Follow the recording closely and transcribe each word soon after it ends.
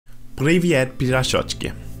Привет,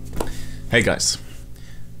 пирожочки. Hey guys,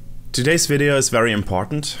 today's video is very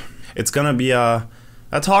important. It's gonna be a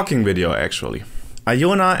talking video actually.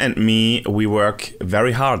 Alyona and me, we work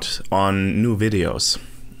very hard on new videos.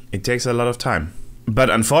 It takes a lot of time. But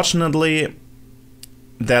unfortunately,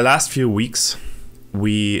 the last few weeks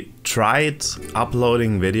we tried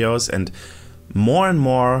uploading videos and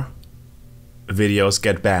more videos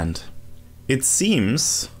get banned. It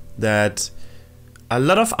seems that a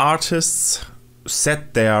lot of artists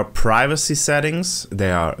set their privacy settings,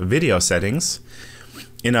 their video settings,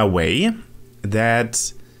 in a way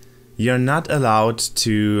that you're not allowed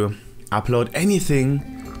to upload anything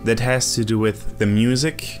that has to do with the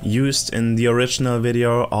music used in the original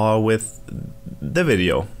video or with the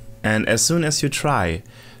video. And as soon as you try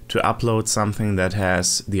to upload something that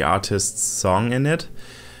has the artist's song in it,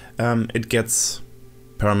 it gets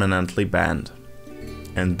permanently banned.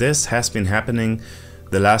 And this has been happening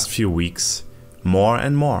the last few weeks more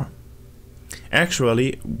and more.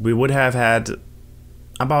 Actually, we would have had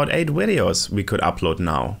about 8 videos we could upload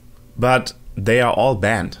now, but they are all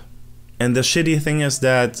banned. And the shitty thing is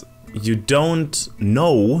that you don't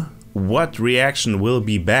know what reaction will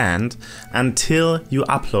be banned until you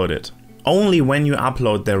upload it. Only when you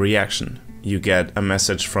upload the reaction, you get a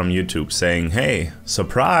message from YouTube saying, hey,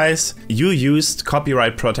 surprise, you used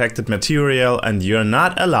copyright protected material and you're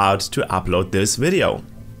not allowed to upload this video.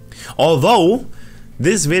 Although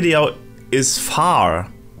this video is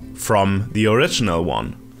far from the original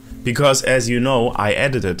one, because as you know, I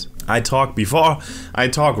edit it. I talk before, I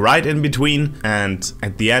talk right in between, and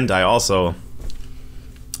at the end I also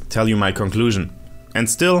tell you my conclusion. And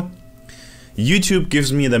still, YouTube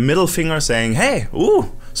gives me the middle finger saying, hey,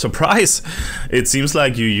 ooh, surprise! It seems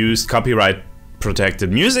like you used copyright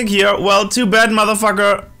protected music here. Well, too bad,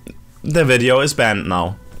 motherfucker. The video is banned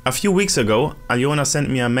now. A few weeks ago, Alyona sent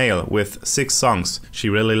me a mail with 6 songs she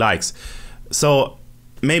really likes. So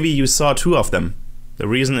maybe you saw 2 of them. The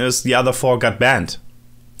reason is the other 4 got banned.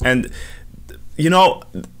 And you know,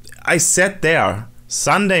 I sat there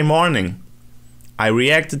Sunday morning. I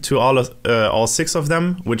reacted to all 6 of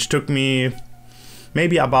them, which took me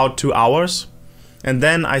maybe about 2 hours. And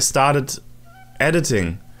then I started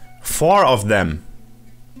editing 4 of them,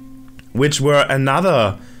 which were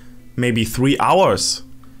another maybe 3 hours.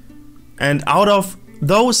 And out of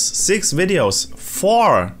those 6 videos,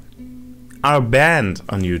 4 are banned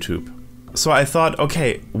on YouTube. So I thought,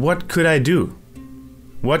 okay, what could I do?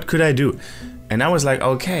 What could I do? And I was like,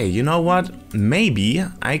 okay, you know what? Maybe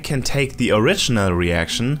I can take the original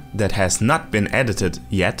reaction that has not been edited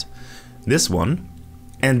yet, this one,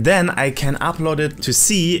 and then I can upload it to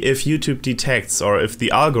see if YouTube detects, or if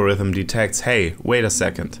the algorithm detects, hey, wait a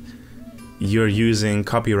second, you're using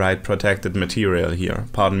copyright protected material here.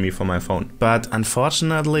 Pardon me for my phone. But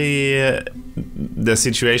unfortunately, the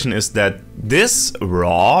situation is that this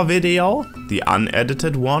raw video, the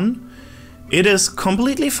unedited one, it is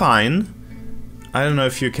completely fine. I don't know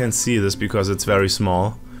if you can see this because it's very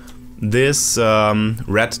small. This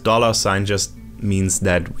red dollar sign just means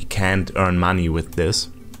that we can't earn money with this.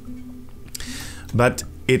 But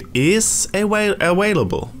it is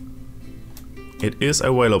available. It is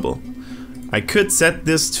available. I could set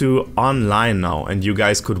this to online now and you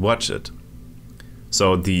guys could watch it.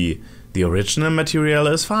 So the original material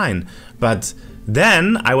is fine. But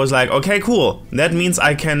then I was like, okay, cool. That means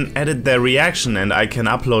I can edit the reaction and I can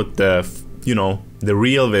upload the, you know, the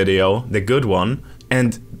real video, the good one.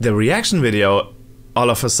 And the reaction video all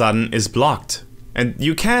of a sudden is blocked. And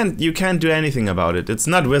you can't do anything about it. It's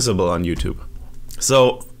not visible on YouTube.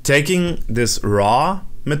 So taking this raw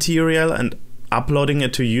material and uploading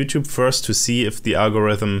it to YouTube first to see if the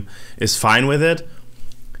algorithm is fine with it,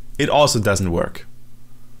 it also doesn't work.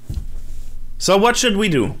 So what should we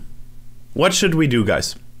do? What should we do,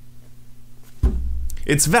 guys?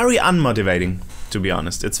 It's very unmotivating, to be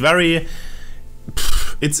honest. It's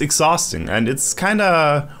exhausting and it's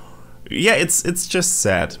kinda, yeah, it's just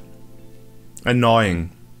sad.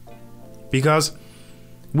 Annoying. Because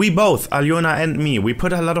we both, Alyona and me, we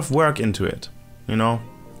put a lot of work into it, you know?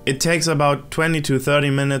 It takes about 20 to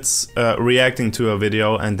 30 minutes reacting to a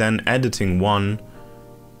video, and then editing one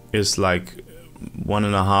is like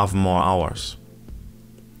 1.5 more hours.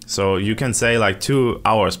 So you can say like 2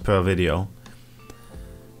 hours per video.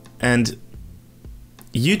 And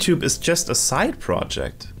YouTube is just a side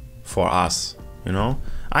project for us, you know?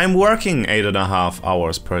 I'm working 8.5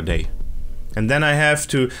 hours per day. And then I have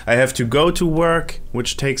to go to work,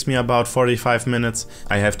 which takes me about 45 minutes.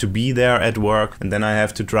 I have to be there at work, and then I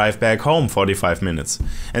have to drive back home 45 minutes.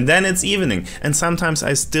 And then it's evening, and sometimes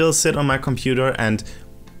I still sit on my computer and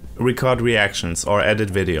record reactions or edit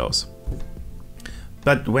videos.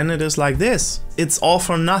 But when it is like this, it's all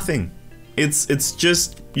for nothing. It's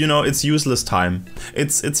just, you know, it's useless time.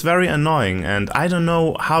 It's very annoying, and I don't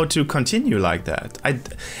know how to continue like that.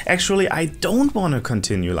 I don't want to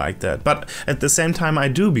continue like that, but at the same time I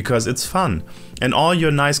do, because it's fun. And all your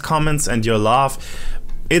nice comments and your love,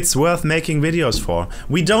 it's worth making videos for.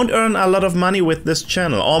 We don't earn a lot of money with this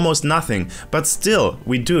channel, almost nothing, but still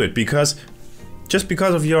we do it just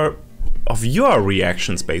because of your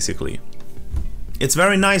reactions, basically. It's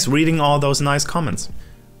very nice reading all those nice comments.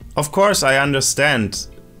 Of course, I understand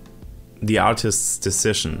the artist's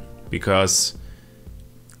decision, because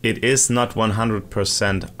it is not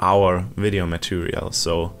 100% our video material,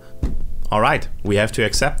 so alright, we have to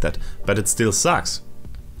accept that, but it still sucks.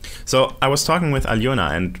 So I was talking with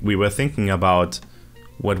Alyona, and we were thinking about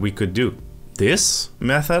what we could do. This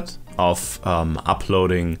method of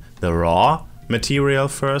uploading the raw material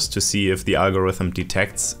first to see if the algorithm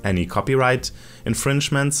detects any copyright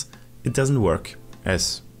infringements, it doesn't work,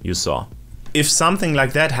 as you saw. If something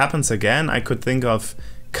like that happens again, I could think of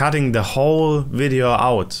cutting the whole video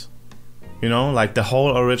out, you know, like the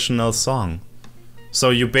whole original song. So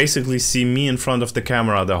you basically see me in front of the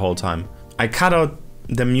camera the whole time. I cut out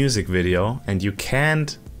the music video and you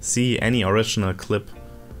can't see any original clip,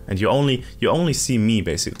 and you only see me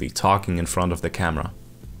basically talking in front of the camera.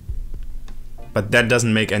 But that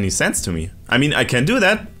doesn't make any sense to me. I mean, I can do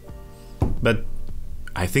that, but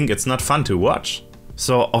I think it's not fun to watch.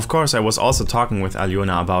 So of course I was also talking with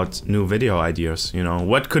Alyona about new video ideas, you know,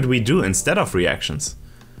 what could we do instead of reactions?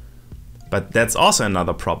 But that's also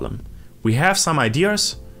another problem. We have some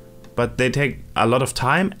ideas, but they take a lot of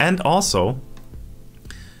time, and also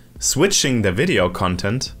switching the video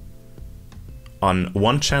content on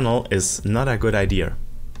one channel is not a good idea.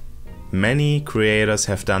 Many creators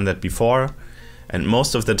have done that before, and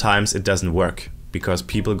most of the times it doesn't work because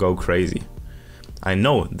people go crazy. I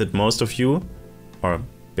know that most of you, or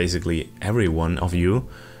basically every one of you,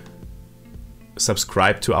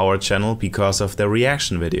 subscribe to our channel because of the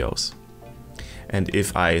reaction videos. And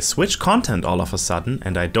if I switch content all of a sudden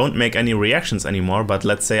and I don't make any reactions anymore, but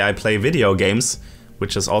let's say I play video games,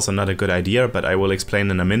 which is also not a good idea, but I will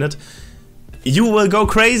explain in a minute, you will go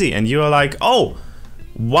crazy and you're like, oh,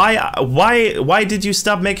 why did you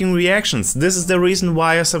stop making reactions? This is the reason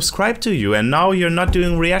why I subscribed to you, and now you're not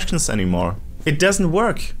doing reactions anymore. It doesn't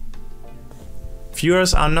work.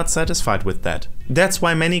 Viewers are not satisfied with that. That's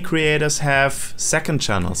why many creators have second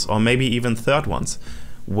channels, or maybe even third ones,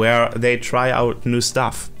 where they try out new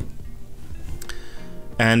stuff.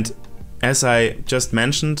 And as I just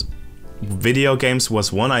mentioned, video games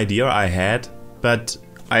was one idea I had, but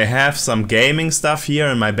I have some gaming stuff here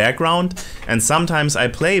in my background, and sometimes I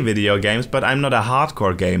play video games, but I'm not a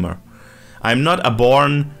hardcore gamer. I'm not a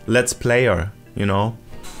born let's player, you know.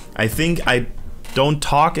 I think I don't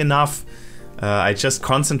talk enough. I just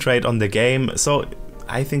concentrate on the game, so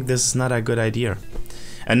I think this is not a good idea.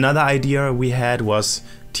 Another idea we had was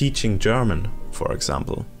teaching German, for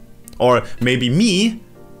example. Or maybe me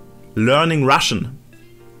learning Russian.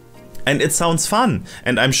 And it sounds fun,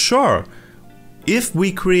 and I'm sure if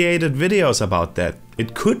we created videos about that,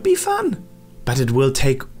 it could be fun. But it will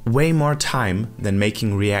take way more time than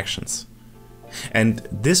making reactions. And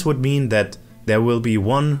this would mean that there will be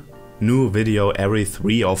one new video every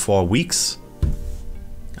 3 or 4 weeks.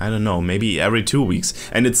 I don't know, maybe every 2 weeks,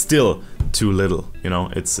 and it's still too little, you know,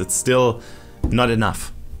 it's still not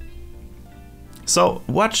enough. So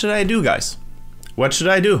what should I do, guys? What should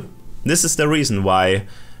I do? This is the reason why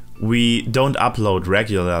we don't upload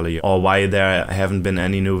regularly, or why there haven't been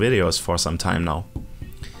any new videos for some time now.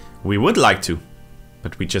 We would like to,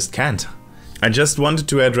 but we just can't. I just wanted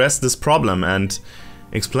to address this problem and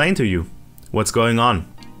explain to you what's going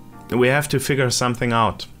on. We have to figure something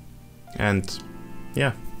out, and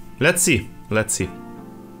yeah. Let's see.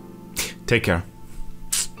 Take care.